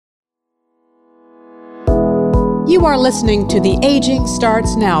You are listening to the Aging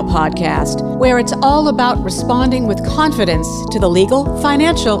Starts Now podcast, where it's all about responding with confidence to the legal,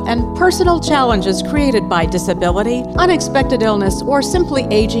 financial, and personal challenges created by disability, unexpected illness, or simply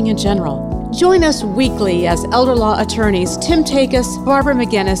aging in general. Join us weekly as elder law attorneys Tim Takis, Barbara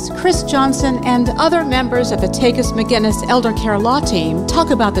McGinnis, Chris Johnson, and other members of the Takis McGinnis Elder Care Law Team talk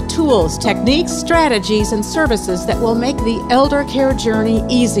about the tools, techniques, strategies, and services that will make the elder care journey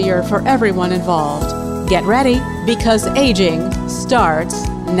easier for everyone involved. Get ready, because aging starts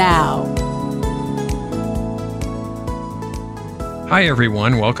now. Hi,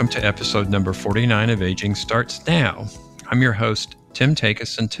 everyone. Welcome to episode number 49 of Aging Starts Now. I'm your host, Tim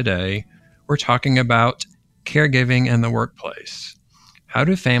Takis, and today we're talking about caregiving in the workplace. How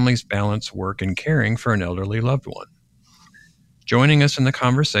do families balance work and caring for an elderly loved one? Joining us in the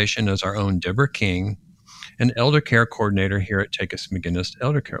conversation is our own Deborah King, an elder care coordinator here at Takis McGinnis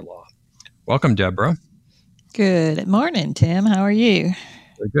Elder Care Law. Welcome, Deborah. Good morning, Tim. How are you?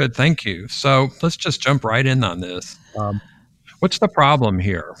 Good, thank you. So let's just jump right in on this. What's the problem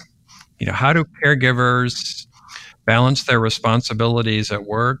here? How do caregivers balance their responsibilities at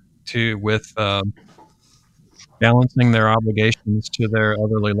work with balancing their obligations to their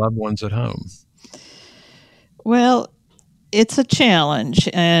elderly loved ones at home? Well, it's a challenge,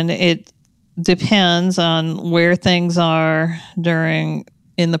 and it depends on where things are in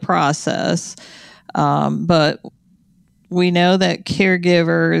the process. But we know that caregiving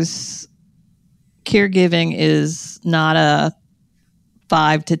is not a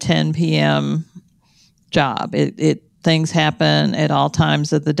 5 to 10 p.m. job. Things happen at all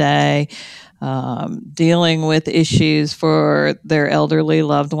times of the day. Dealing with issues for their elderly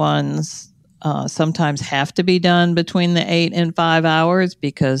loved ones sometimes have to be done between the 8 and 5 hours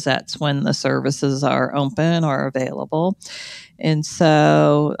because that's when the services are open or available. And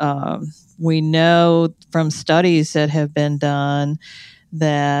so we know from studies that have been done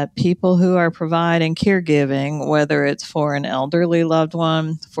that people who are providing caregiving, whether it's for an elderly loved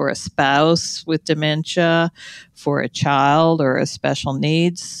one, for a spouse with dementia, for a child or a special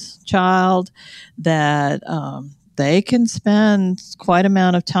needs child, that they can spend quite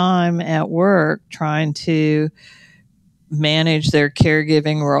amount of time at work trying to manage their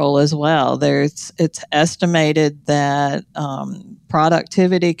caregiving role as well. It's estimated that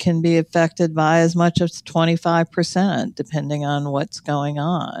productivity can be affected by as much as 25%, depending on what's going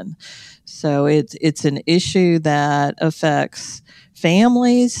on. So it's an issue that affects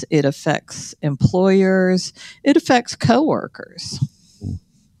families, it affects employers, it affects coworkers.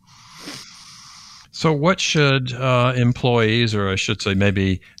 So what should employees, or I should say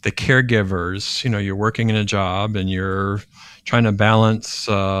maybe the caregivers, you're working in a job and you're trying to balance,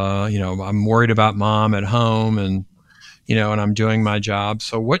 I'm worried about mom at home and I'm doing my job.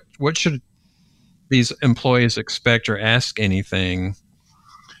 So what should these employees expect or ask anything,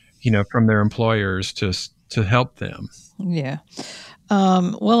 from their employers to help them? Yeah.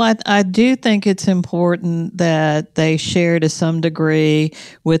 Well, I do think it's important that they share to some degree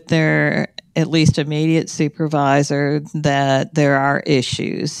with their at least immediate supervisor that there are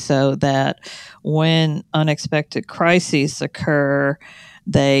issues so that when unexpected crises occur,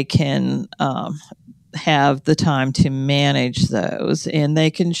 they can have the time to manage those, and they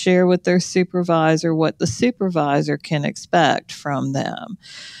can share with their supervisor what the supervisor can expect from them.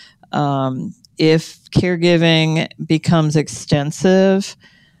 If caregiving becomes extensive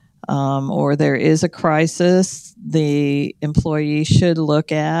or there is a crisis, the employee should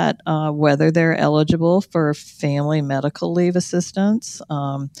look at whether they're eligible for family medical leave assistance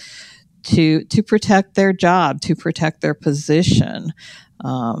to protect their job, to protect their position.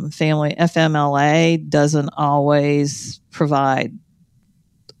 Family FMLA doesn't always provide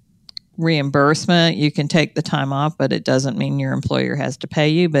reimbursement. You can take the time off, but it doesn't mean your employer has to pay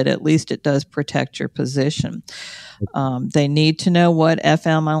you, but at least it does protect your position. They need to know what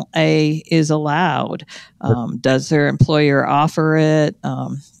FMLA is allowed. Does their employer offer it?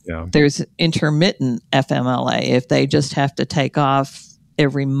 There's intermittent FMLA if they just have to take off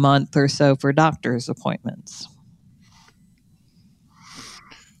every month or so for doctor's appointments.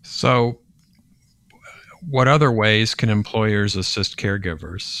 So what other ways can employers assist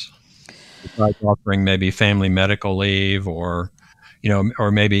caregivers? Besides offering maybe family medical leave or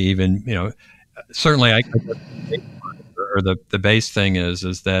maybe even, certainly the base thing is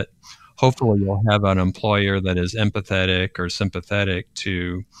that hopefully you'll have an employer that is empathetic or sympathetic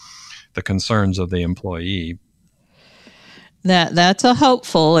to the concerns of the employee. That's a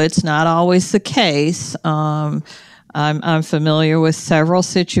hopeful. It's not always the case. I'm familiar with several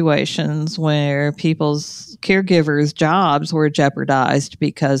situations where people's caregivers' jobs were jeopardized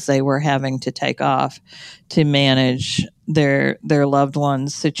because they were having to take off to manage their loved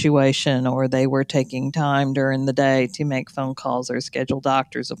one's situation, or they were taking time during the day to make phone calls or schedule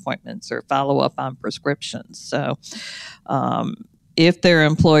doctor's appointments or follow up on prescriptions. So if their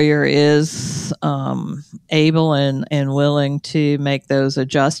employer is able and willing to make those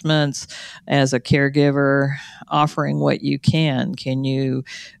adjustments as a caregiver, offering what you can you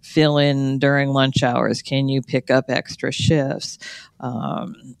fill in during lunch hours? Can you pick up extra shifts?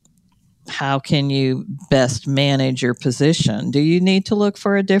 How can you best manage your position? Do you need to look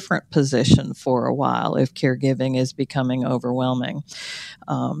for a different position for a while if caregiving is becoming overwhelming?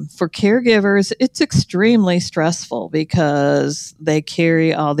 For caregivers, it's extremely stressful because they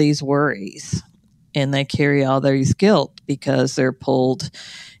carry all these worries and they carry all these guilt because they're pulled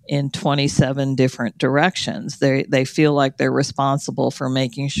in 27 different directions. They feel like they're responsible for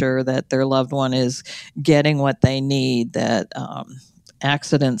making sure that their loved one is getting what they need, that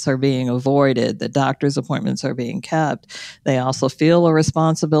accidents are being avoided, that doctor's appointments are being kept. They also feel a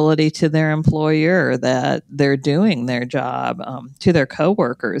responsibility to their employer that they're doing their job, to their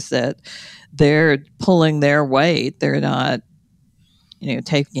coworkers that they're pulling their weight. They're not,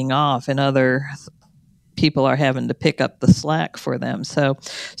 taking off, and other people are having to pick up the slack for them. So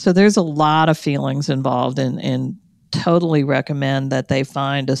there's a lot of feelings involved, and totally recommend that they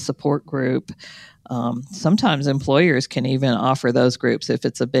find a support group. Sometimes employers can even offer those groups if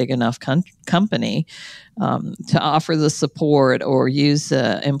it's a big enough company to offer the support, or use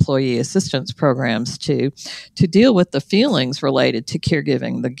employee assistance programs to deal with the feelings related to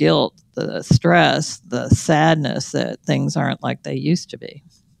caregiving, the guilt, the stress, the sadness that things aren't like they used to be.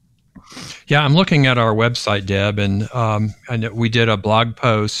 Yeah, I'm looking at our website, Deb, and I know we did a blog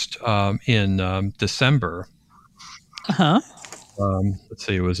post in December. Let's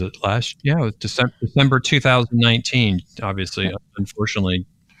see, was it last? Yeah, it was December 2019. Obviously, unfortunately,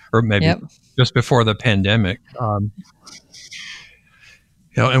 or maybe just before the pandemic.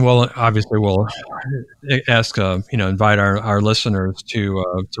 And we'll ask, invite our listeners to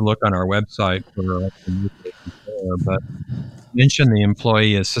look on our website for but mention the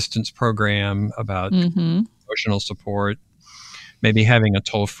employee assistance program about emotional support, maybe having a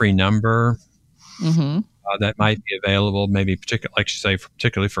toll-free number that might be available, maybe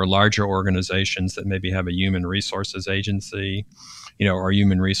particularly for larger organizations that maybe have a human resources agency, or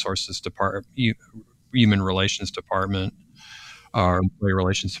human relations department, or employee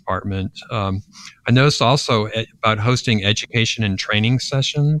relations department. I noticed also about hosting education and training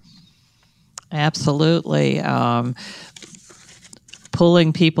sessions. Absolutely.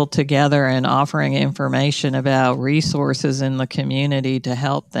 Pulling people together and offering information about resources in the community to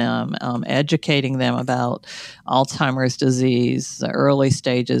help them, educating them about Alzheimer's disease, the early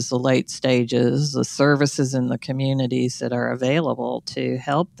stages, the late stages, the services in the communities that are available to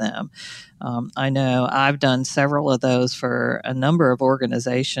help them. I know I've done several of those for a number of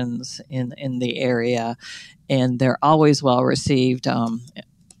organizations in the area, and they're always well received.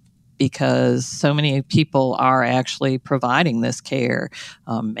 Because so many people are actually providing this care.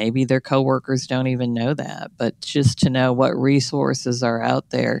 Maybe their coworkers don't even know that, but just to know what resources are out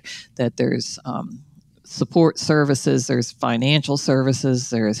there, that there's support services, there's financial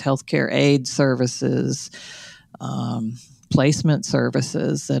services, there's healthcare aid services, placement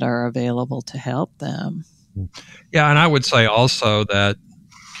services that are available to help them. Yeah, and I would say also that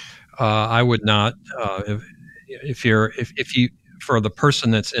I would not, if you for the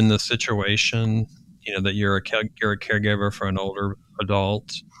person that's in the situation, that you're a caregiver for an older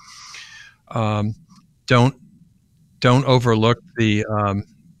adult, don't overlook the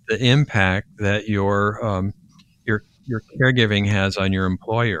impact that your caregiving has on your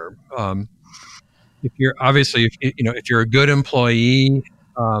employer. If you're a good employee,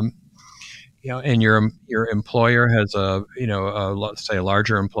 and your employer has let's say a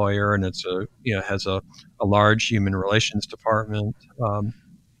larger employer, and it's has a large human relations department,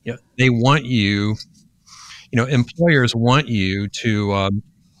 they want you, employers want you to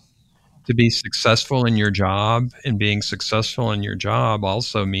be successful in your job, and being successful in your job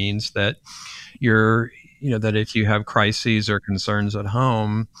also means that that if you have crises or concerns at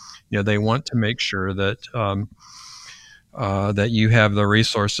home, they want to make sure that that you have the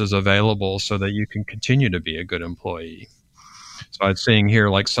resources available so that you can continue to be a good employee. So I'm seeing here,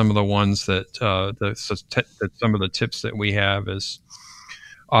 like some of the ones that some of the tips that we have is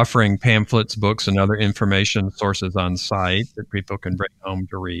offering pamphlets, books, and other information sources on site that people can bring home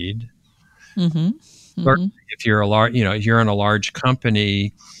to read. If you're a large, if you're in a large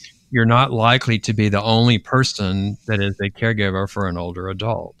company, you're not likely to be the only person that is a caregiver for an older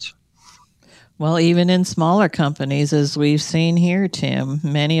adult. Well, even in smaller companies, as we've seen here, Tim,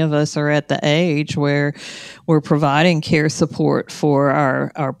 many of us are at the age where we're providing care support for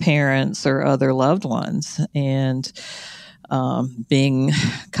our parents or other loved ones. And being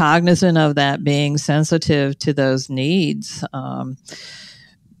cognizant of that, being sensitive to those needs,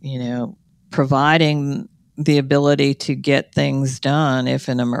 providing the ability to get things done if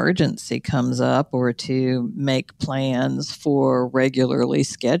an emergency comes up, or to make plans for regularly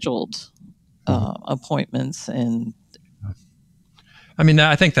scheduled appointments. And I mean,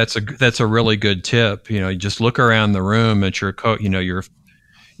 I think that's a really good tip. You just look around the room at your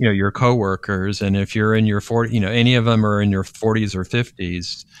your coworkers, and if you're in your 40, any of them are in your 40s or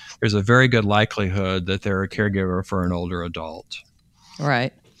 50s, there's a very good likelihood that they're a caregiver for an older adult.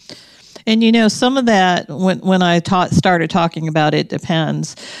 Right. And some of that, when I started talking about it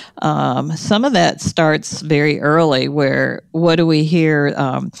depends, some of that starts very early, where what do we hear?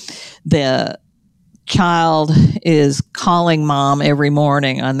 The child is calling mom every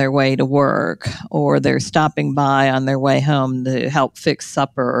morning on their way to work, or they're stopping by on their way home to help fix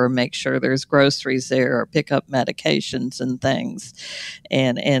supper or make sure there's groceries there or pick up medications and things.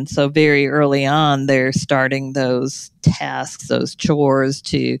 And so very early on, they're starting those tasks, those chores,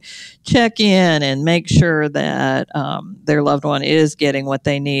 to check in and make sure that their loved one is getting what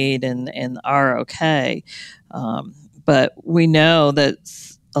they need and are okay. But we know that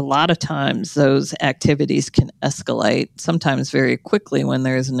a lot of times those activities can escalate, sometimes very quickly, when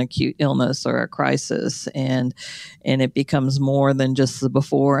there's an acute illness or a crisis, and it becomes more than just the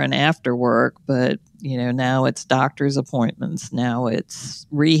before and after work. But now it's doctor's appointments, now it's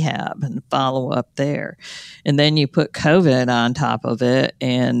rehab and follow up there, and then you put COVID on top of it,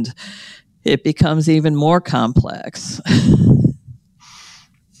 and it becomes even more complex.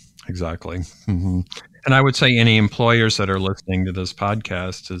 Exactly. Mm-hmm. And I would say any employers that are listening to this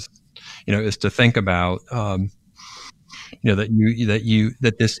podcast is to think about, that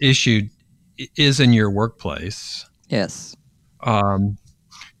this issue is in your workplace. Yes. And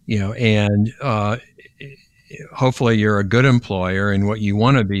hopefully you're a good employer, and what you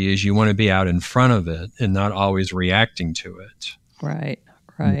want to be is you want to be out in front of it and not always reacting to it. Right.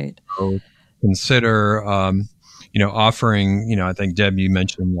 So consider, offering, I think Deb, you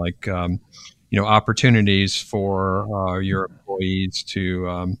mentioned opportunities for your employees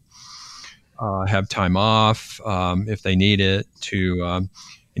to have time off if they need it, to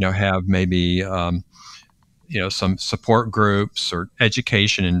have maybe some support groups or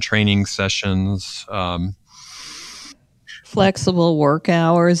education and training sessions. Flexible work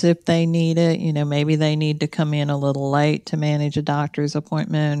hours if they need it. Maybe they need to come in a little late to manage a doctor's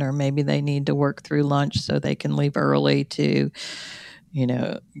appointment, or maybe they need to work through lunch so they can leave early to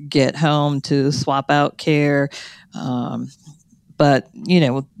get home to swap out care. But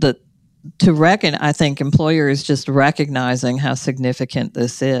I think employers just recognizing how significant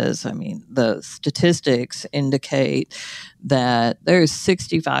this is. I mean, the statistics indicate that there's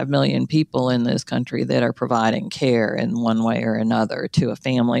 65 million people in this country that are providing care in one way or another to a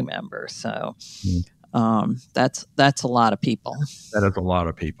family member. So that's a lot of people. That is a lot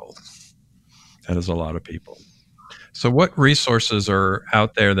of people. So what resources are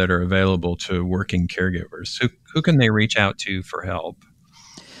out there that are available to working caregivers? Who can they reach out to for help?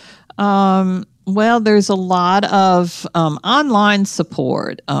 Well, there's a lot of online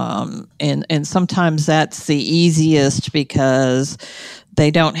support, and sometimes that's the easiest because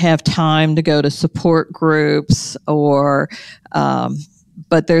they don't have time to go to support groups,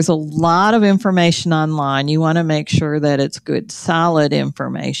 but there's a lot of information online. You want to make sure that it's good, solid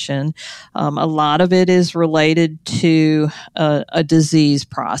information. A lot of it is related to a disease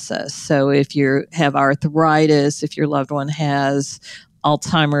process. So if you have arthritis, if your loved one has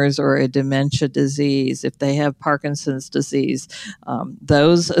Alzheimer's or a dementia disease, if they have Parkinson's disease,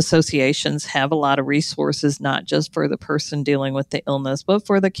 those associations have a lot of resources, not just for the person dealing with the illness, but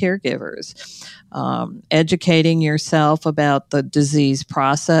for the caregivers. Educating yourself about the disease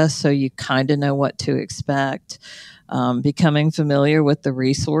process so you kind of know what to expect. Becoming familiar with the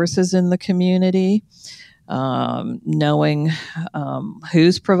resources in the community. Knowing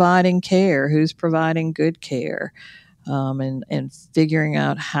who's providing care, who's providing good care. And figuring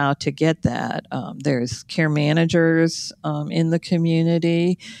out how to get that. There's care managers in the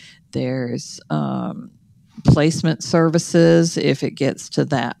community. There's placement services if it gets to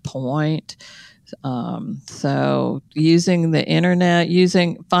that point. So using the internet,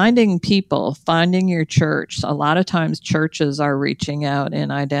 finding people, finding your church. A lot of times churches are reaching out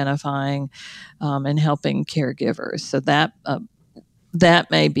and identifying and helping caregivers. So that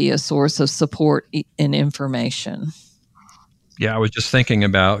that may be a source of support and information. Yeah, I was just thinking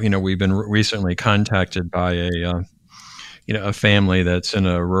about, we've been recently contacted by a family that's in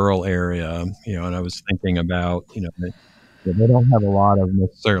a rural area, and I was thinking about, that they don't have a lot of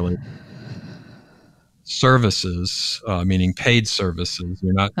necessarily services, meaning paid services.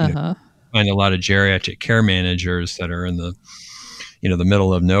 You're not going to find a lot of geriatric care managers that are in the, the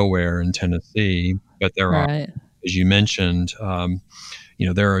middle of nowhere in Tennessee, but there are, as you mentioned,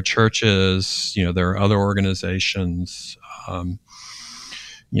 there are churches, there are other organizations,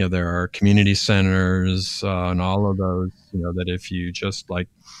 there are community centers, and all of those, that if you just start,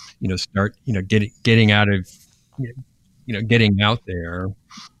 getting out of, getting out there,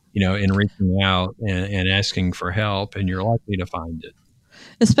 and reaching out and asking for help, and you're likely to find it.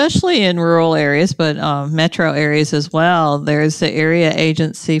 Especially in rural areas, but metro areas as well. There's the Area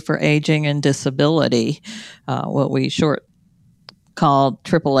Agency for Aging and Disability, what we short called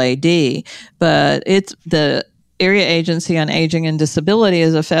AAAD, but it's the Area Agency on Aging and Disability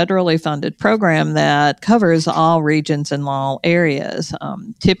is a federally funded program that covers all regions and all areas.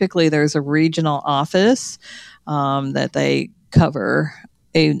 Typically, there's a regional office that they cover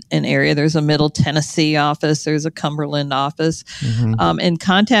an area. There's a Middle Tennessee office. There's a Cumberland office. And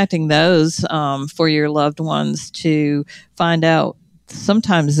contacting those for your loved ones to find out.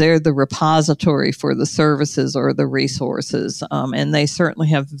 Sometimes they're the repository for the services or the resources, and they certainly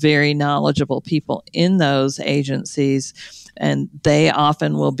have very knowledgeable people in those agencies, and they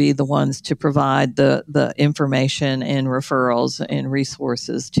often will be the ones to provide the information and referrals and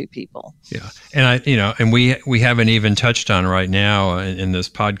resources to people. Yeah, and we haven't even touched on right now in this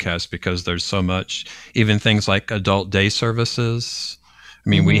podcast because there's so much, even things like adult day services. I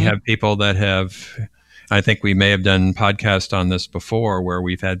mean, we have people that have. I think we may have done podcasts on this before where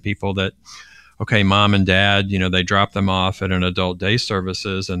we've had people that, mom and dad, they drop them off at an adult day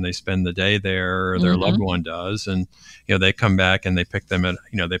services and they spend the day there, or their loved one does. And, they come back and they pick them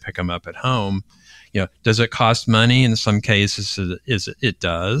up at home. Does it cost money? In some cases, it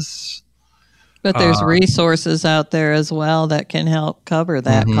does. But there's resources out there as well that can help cover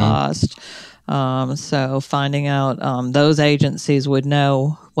that cost. So finding out those agencies would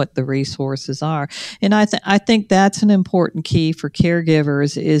know what the resources are. And I think that's an important key for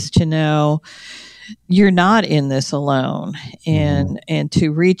caregivers is to know you're not in this alone and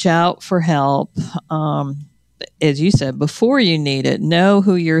to reach out for help. As you said, before you need it, know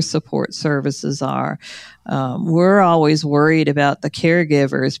who your support services are. We're always worried about the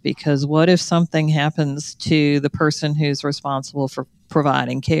caregivers because what if something happens to the person who's responsible for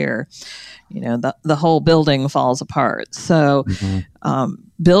providing care? The whole building falls apart. So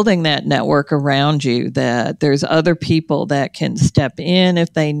building that network around you, that there's other people that can step in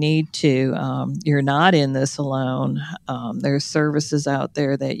if they need to. You're not in this alone. There's services out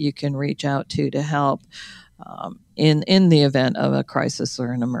there that you can reach out to help in the event of a crisis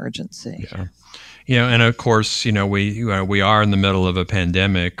or an emergency. Yeah. And of course, we are in the middle of a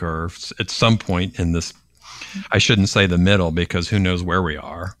pandemic, or at some point in this. I shouldn't say the middle because who knows where we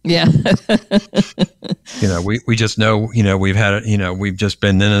are. Yeah. We just know, we've had it, we've just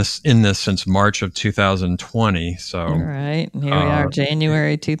been in this since March of 2020. So, right. And here we are,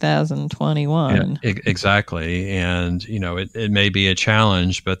 January 2021. Yeah, exactly. And, it may be a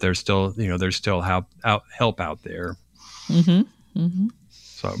challenge, but there's still help out there.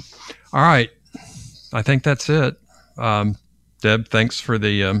 So, all right. I think that's it. Deb, thanks for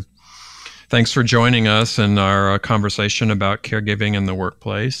joining us in our conversation about caregiving in the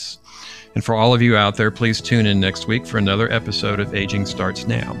workplace. And for all of you out there, please tune in next week for another episode of Aging Starts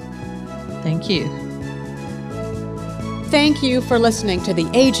Now. Thank you. Thank you for listening to the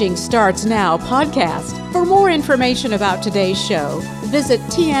Aging Starts Now podcast. For more information about today's show, visit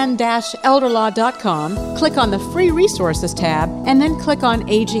tn-elderlaw.com, click on the Free Resources tab, and then click on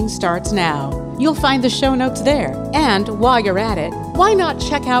Aging Starts Now. You'll find the show notes there. And while you're at it, why not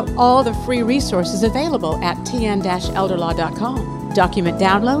check out all the free resources available at tn-elderlaw.com? Document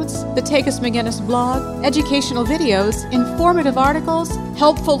downloads, the Takis McGinnis blog, educational videos, informative articles,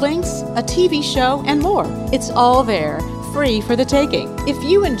 helpful links, a TV show, and more. It's all there, free for the taking. If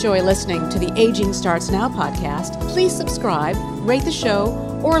you enjoy listening to the Aging Starts Now podcast, please subscribe, rate the show,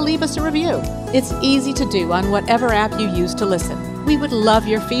 or leave us a review. It's easy to do on whatever app you use to listen. We would love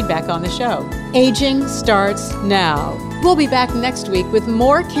your feedback on the show. Aging Starts Now. We'll be back next week with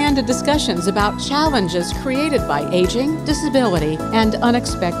more candid discussions about challenges created by aging, disability, and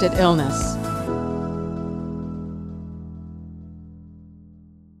unexpected illness.